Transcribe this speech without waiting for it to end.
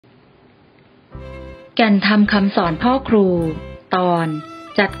แก่นธรรมคำสอนพ่อครูตอน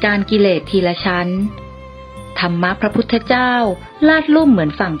จัดการกิเลสทีละชั้นธรรมะพระพุทธเจ้าลาดลุ่มเหมือ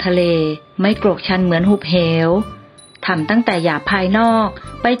นฝั่งทะเลไม่โกรกชันเหมือนหุบเหวทำตั้งแต่หยาบภายนอก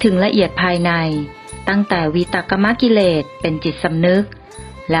ไปถึงละเอียดภายในตั้งแต่วิตกมกิเลสเป็นจิตสำนึก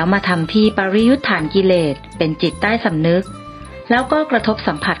แล้วมาทำที่ปริยุทธานกิเลสเป็นจิตใต้สำนึกแล้วก็กระทบ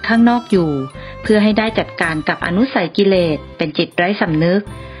สัมผัสข้างนอกอยู่เพื่อให้ได้จัดการกับอนุสัยกิเลสเป็นจิตไร้สำนึก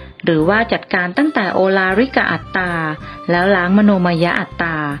หรือว่าจัดการตั้งแต่โอลาริกะอัตตาแล้วล้างมโนมยอัตต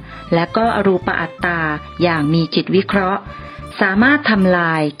าและก็อรูปอัตตาอย่างมีจิตวิเคราะห์สามารถทำล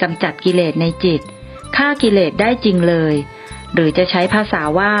ายกำจัดกิเลสในจิตฆ่ากิเลสได้จริงเลยหรือจะใช้ภาษา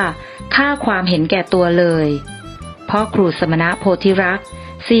ว่าฆ่าความเห็นแก่ตัวเลยพ่อครูสมณะโพธิรักษ์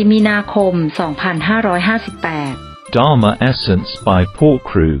 4 มีนาคม 2558 Dharma Essence by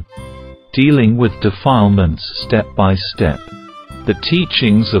Phorkru, dealing with defilements step by step. The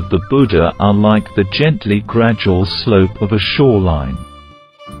teachings of the Buddha are like the gently gradual slope of a shoreline.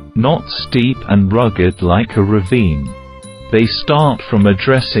 Not steep and rugged like a ravine. They start from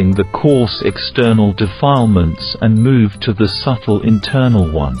addressing the coarse external defilements and move to the subtle internal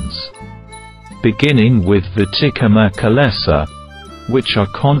ones. Beginning with Vītikkama-Kilesa, which are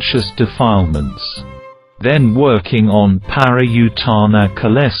conscious defilements. Then working on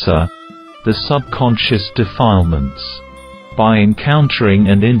Pariyuṭṭhāna-Kilesa, the subconscious defilements. By encountering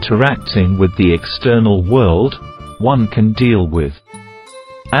and interacting with the external world, one can deal with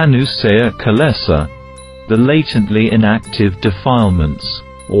Anusaya-Kilesa, the latently inactive defilements,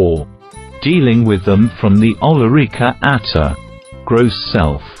 or dealing with them from the Olārika-Atta, gross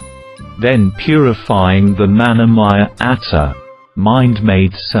self. Then purifying the Manomaya-Atta,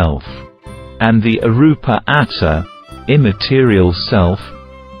 mind-made self, and the Arūpa-Atta, immaterial self,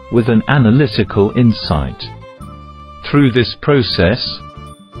 with an analytical insight. Through this process,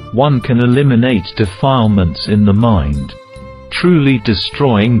 one can eliminate defilements in the mind, truly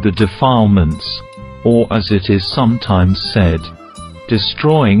destroying the defilements, or as it is sometimes said,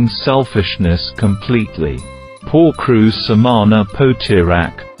 destroying selfishness completely. Phorkru Samana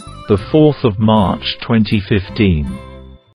Potirak, the 4th of March 2015.